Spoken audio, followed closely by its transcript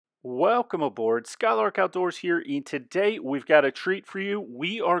Welcome aboard, Skylark Outdoors here, and today we've got a treat for you.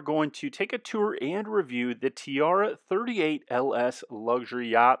 We are going to take a tour and review the Tiara 38 LS Luxury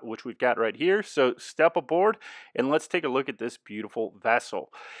Yacht, which we've got right here. So step aboard and let's take a look at this beautiful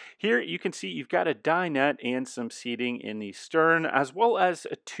vessel. Here you can see you've got a dinette and some seating in the stern, as well as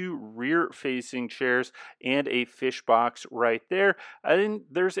two rear-facing chairs and a fish box right there. And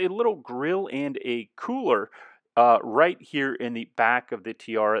there's a little grill and a cooler right here in the back of the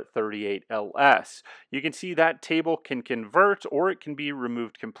Tiara 38 LS. You can see that table can convert or it can be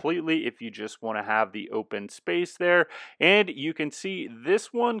removed completely if you just want to have the open space there. And you can see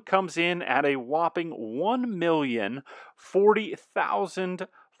this one comes in at a whopping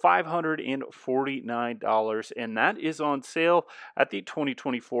 $1,040,549, and that is on sale at the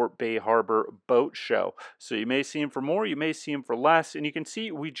 2024 Bay Harbor Boat Show. So you may see them for more, you may see them for less, and you can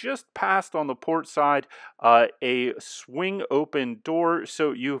see we just passed on the port side a swing open door,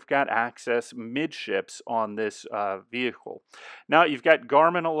 so you've got access midships on this vehicle. Now you've got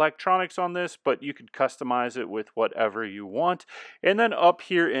Garmin electronics on this, but you could customize it with whatever you want. And then up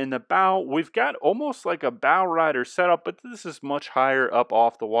here in the bow, we've got almost like a bow rider setup, but this is much higher up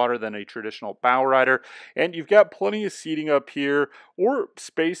off the water than a traditional bow rider. And you've got plenty of seating up here or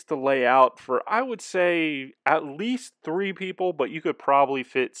space to lay out for, I would say, at least 3 people, but you could probably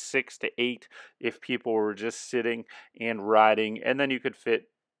fit 6 to 8 if people were just sitting and riding, and then you could fit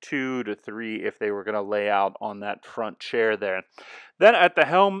 2 to 3 if they were going to lay out on that front chair there. Then at the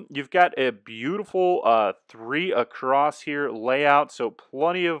helm, you've got a beautiful 3 across here layout, so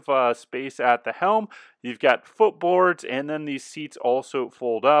plenty of space at the helm. You've got footboards, and then these seats also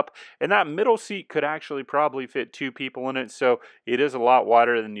fold up, and that middle seat could actually probably fit 2 people in it, so it is a lot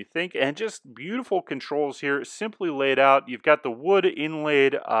wider than you think. And just beautiful controls here, simply laid out. You've got the wood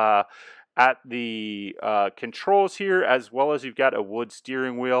inlaid at the controls here, as well as you've got a wood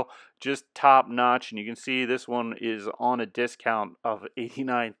steering wheel, just top notch. And you can see this one is on a discount of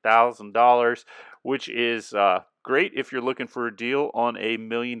 $89,000, which is great if you're looking for a deal on a $1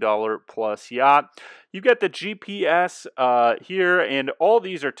 million plus yacht. You've got the GPS here, and all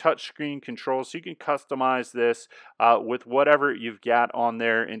these are touchscreen controls, so you can customize this with whatever you've got on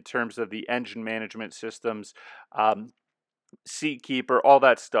there in terms of the engine management systems, seat keeper, all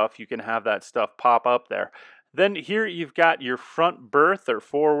that stuff. You can have that stuff pop up there. Then here you've got your front berth or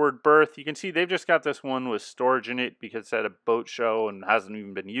forward berth. You can see they've just got this one with storage in it because it's at a boat show and hasn't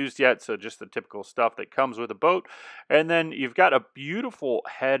even been used yet, so just the typical stuff that comes with a boat. And then you've got a beautiful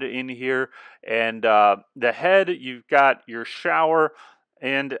head in here, and the head, you've got your shower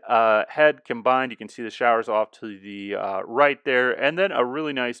and head combined. You can see the showers off to the right there, and then a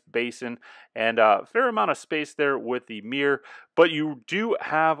really nice basin and a fair amount of space there with the mirror. But you do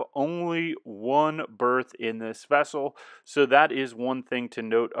have only one berth in this vessel, so that is one thing to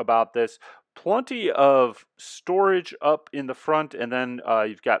note about this. Plenty of storage up in the front, and then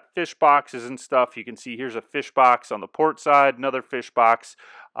you've got fish boxes and stuff. You can see here's a fish box on the port side, another fish box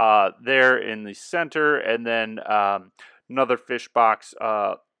there in the center, and then another fish box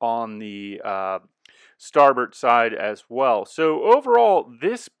on the starboard side as well. So overall,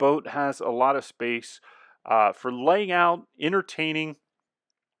 this boat has a lot of space for laying out, entertaining,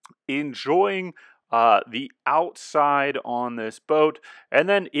 enjoying the outside on this boat. And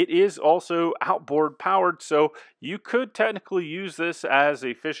then it is also outboard powered, so you could technically use this as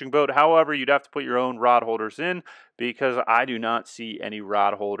a fishing boat. However, you'd have to put your own rod holders in, because I do not see any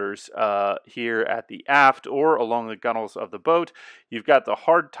rod holders here at the aft or along the gunnels of the boat. You've got the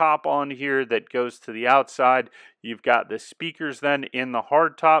hard top on here that goes to the outside. You've got the speakers then in the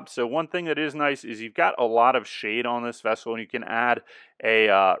hard top. So one thing that is nice is you've got a lot of shade on this vessel, and you can add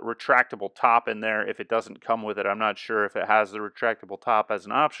a retractable top in there if it doesn't come with it. I'm not sure if it has the retractable top as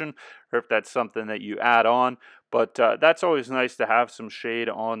an option or if that's something that you add on. But that's always nice to have some shade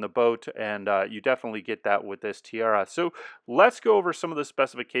on the boat, and you definitely get that with this Tiara. So let's go over some of the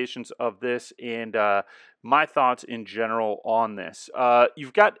specifications of this and my thoughts in general on this.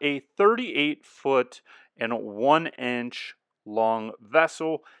 You've got a 38-foot and 1-inch long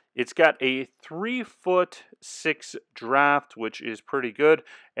vessel. It's got a 3'6" draft, which is pretty good,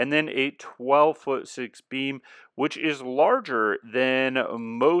 and then a 12'6" beam, which is larger than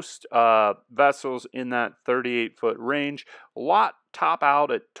most vessels in that 38-foot range. A lot top out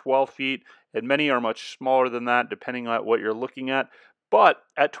at 12 feet, and many are much smaller than that, depending on what you're looking at. But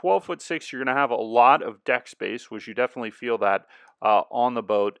at 12'6", you're going to have a lot of deck space, which you definitely feel that on the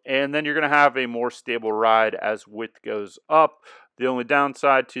boat. And then you're going to have a more stable ride as width goes up. The only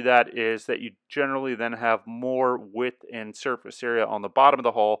downside to that is that you generally then have more width and surface area on the bottom of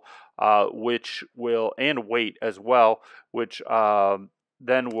the hull, which will, and weight as well, which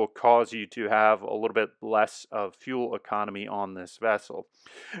then will cause you to have a little bit less of fuel economy on this vessel.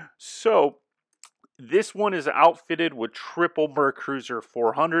 So this one is outfitted with triple Mercruiser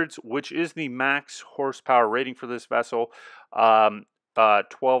 400s, which is the max horsepower rating for this vessel.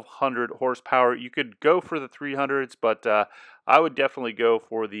 1200 horsepower. You could go for the 300s, but I would definitely go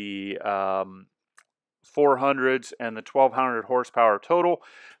for the 400s and the 1200 horsepower total.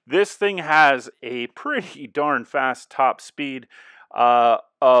 This thing has a pretty darn fast top speed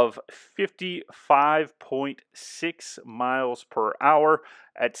of 55.6 miles per hour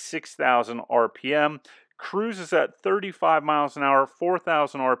at 6,000 RPM. Cruises at 35 miles an hour,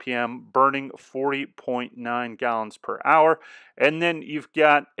 4,000 RPM, burning 40.9 gallons per hour. And then you've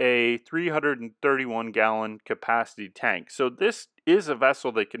got a 331 gallon capacity tank. So this is a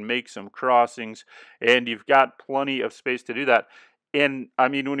vessel that can make some crossings, and you've got plenty of space to do that. And I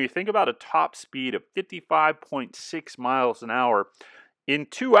mean, when you think about a top speed of 55.6 miles an hour, in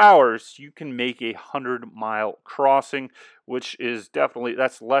 2 hours, you can make a 100-mile crossing, which is definitely,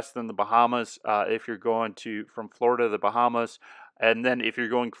 that's less than the Bahamas if you're going from Florida to the Bahamas. And then if you're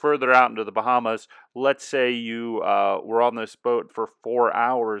going further out into the Bahamas, let's say you were on this boat for 4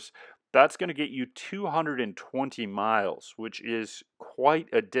 hours, that's going to get you 220 miles, which is quite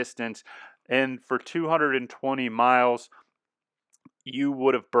a distance. And for 220 miles, you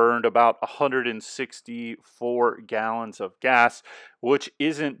would have burned about 164 gallons of gas, which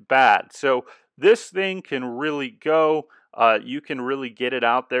isn't bad. So this thing can really go. You can really get it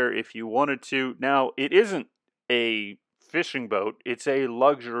out there if you wanted to. Now, it isn't a fishing boat. It's a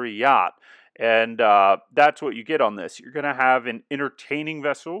luxury yacht. And that's what you get on this. You're going to have an entertaining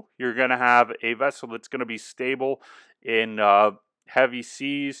vessel. You're going to have a vessel that's going to be stable in heavy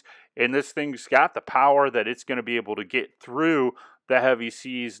seas. And this thing's got the power that it's going to be able to get through the heavy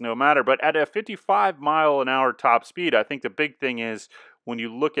seas no matter. But at a 55 mile an hour top speed, I think the big thing is when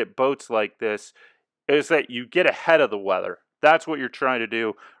you look at boats like this is that you get ahead of the weather. That's what you're trying to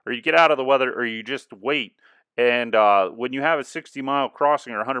do. Or you get out of the weather, or you just wait. And when you have a 60-mile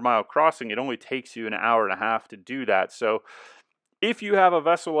crossing or 100-mile crossing, it only takes you an hour and a half to do that. So if you have a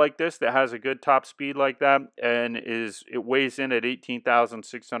vessel like this that has a good top speed like that, and it weighs in at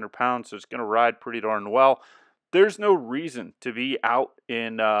 18,600 pounds, so it's going to ride pretty darn well, there's no reason to be out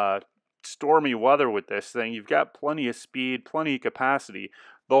in stormy weather with this thing. You've got plenty of speed, plenty of capacity.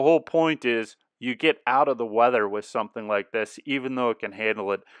 The whole point is you get out of the weather with something like this, even though it can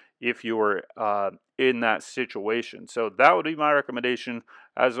handle it if you were in that situation. So that would be my recommendation.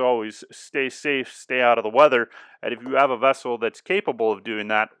 As always, stay safe, stay out of the weather. And if you have a vessel that's capable of doing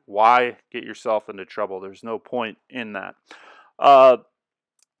that, why get yourself into trouble? There's no point in that.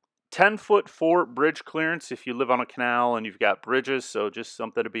 10-foot 4 bridge clearance if you live on a canal and you've got bridges, so just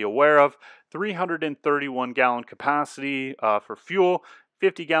something to be aware of. 331 gallon capacity for fuel,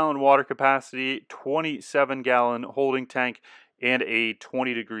 50 gallon water capacity, 27 gallon holding tank, and a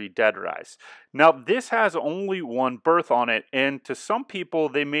 20-degree dead rise. Now, this has only one berth on it, and to some people,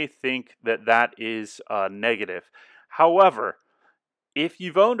 they may think that that is negative. However, if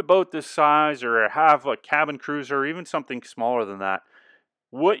you've owned a boat this size or have a cabin cruiser or even something smaller than that,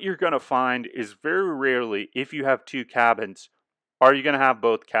 what you're going to find is very rarely, if you have 2 cabins, are you going to have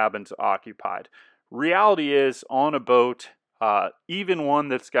both cabins occupied. Reality is, on a boat, even one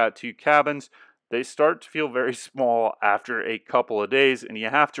that's got 2 cabins, they start to feel very small after a couple of days, and you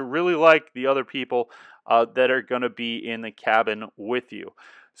have to really like the other people that are going to be in the cabin with you.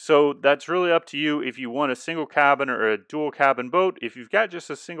 So that's really up to you if you want a single cabin or a dual cabin boat. If you've got just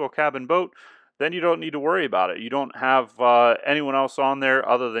a single cabin boat, then you don't need to worry about it. You don't have anyone else on there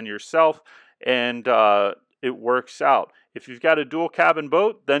other than yourself, and it works out. If you've got a dual cabin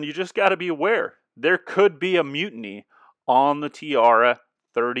boat, then you just got to be aware. There could be a mutiny on the Tiara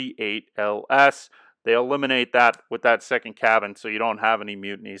 38 LS. They eliminate that with that second cabin, so you don't have any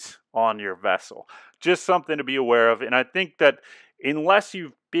mutinies on your vessel. Just something to be aware of. And I think that unless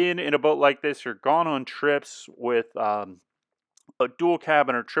you've been in a boat like this or gone on trips with a dual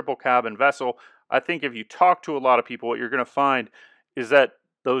cabin or triple cabin vessel, I think if you talk to a lot of people, what you're going to find is that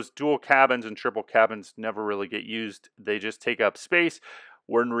those dual cabins and triple cabins never really get used. They just take up space.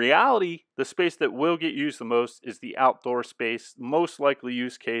 Where in reality, the space that will get used the most is the outdoor space. Most likely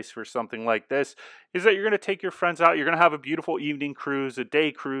use case for something like this is that you're going to take your friends out. You're going to have a beautiful evening cruise, a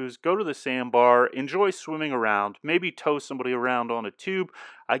day cruise, go to the sandbar, enjoy swimming around, maybe tow somebody around on a tube.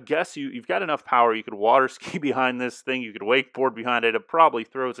 I guess you've got enough power. You could water ski behind this thing. You could wakeboard behind it. It probably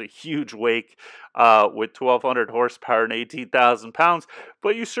throws a huge wake with 1,200 horsepower and 18,000 pounds.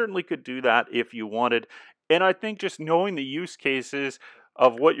 But you certainly could do that if you wanted. And I think just knowing the use cases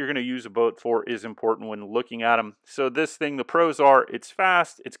of what you're going to use a boat for is important when looking at them. So this thing, the pros are it's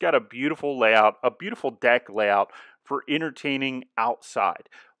fast, it's got a beautiful layout, a beautiful deck layout for entertaining outside.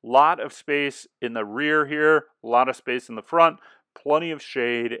 Lot of space in the rear here, a lot of space in the front, plenty of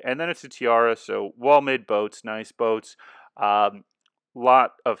shade, and then it's a Tiara, so well-made boats, nice boats.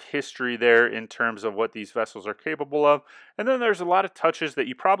 Lot of history there in terms of what these vessels are capable of. And then there's a lot of touches that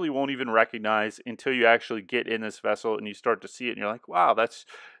you probably won't even recognize until you actually get in this vessel and you start to see it and you're like, wow,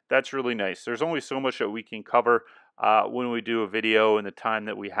 that's really nice. There's only so much that we can cover when we do a video in the time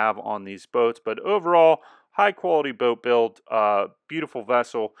that we have on these boats. But overall, high quality boat build, beautiful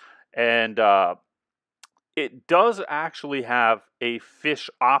vessel, and it does actually have a fish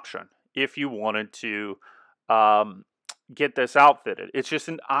option if you wanted to get this outfitted. It's just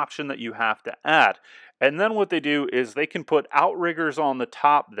an option that you have to add. And then what they do is they can put outriggers on the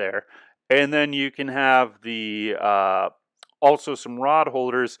top there, and then you can have the also some rod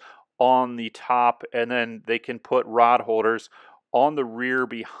holders on the top, and then they can put rod holders on the rear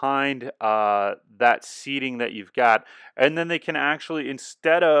behind that seating that you've got. And then they can actually,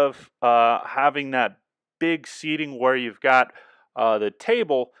 instead of having that big seating where you've got the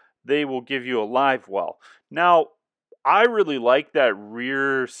table, they will give you a live well. Now, I really like that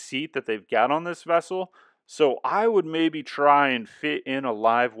rear seat that they've got on this vessel, so I would maybe try and fit in a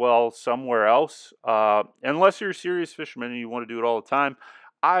live well somewhere else. Unless you're a serious fisherman and you want to do it all the time,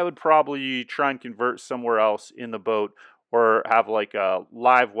 I would probably try and convert somewhere else in the boat, or have like a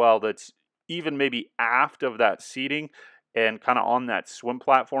live well that's even maybe aft of that seating and kind of on that swim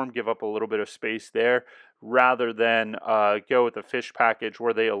platform, give up a little bit of space there, rather than go with the fish package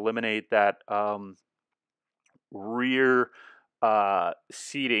where they eliminate that rear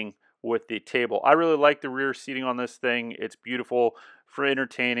seating with the table. I really like the rear seating on this thing. It's beautiful for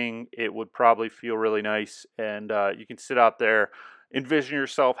entertaining. It would probably feel really nice, and you can sit out there, envision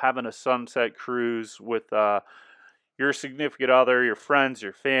yourself having a sunset cruise with your significant other, your friends,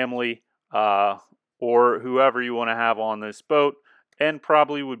 your family, or whoever you want to have on this boat, and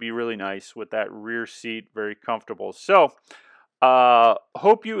probably would be really nice with that rear seat, very comfortable. So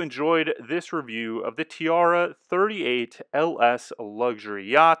hope you enjoyed this review of the Tiara 38 LS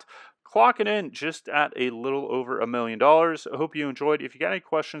Luxury Yacht, clocking in just at a little over $1 million. I hope you enjoyed. If you got any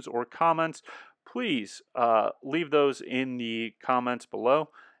questions or comments, please leave those in the comments below,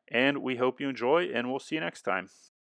 and we hope you enjoy, and we'll see you next time.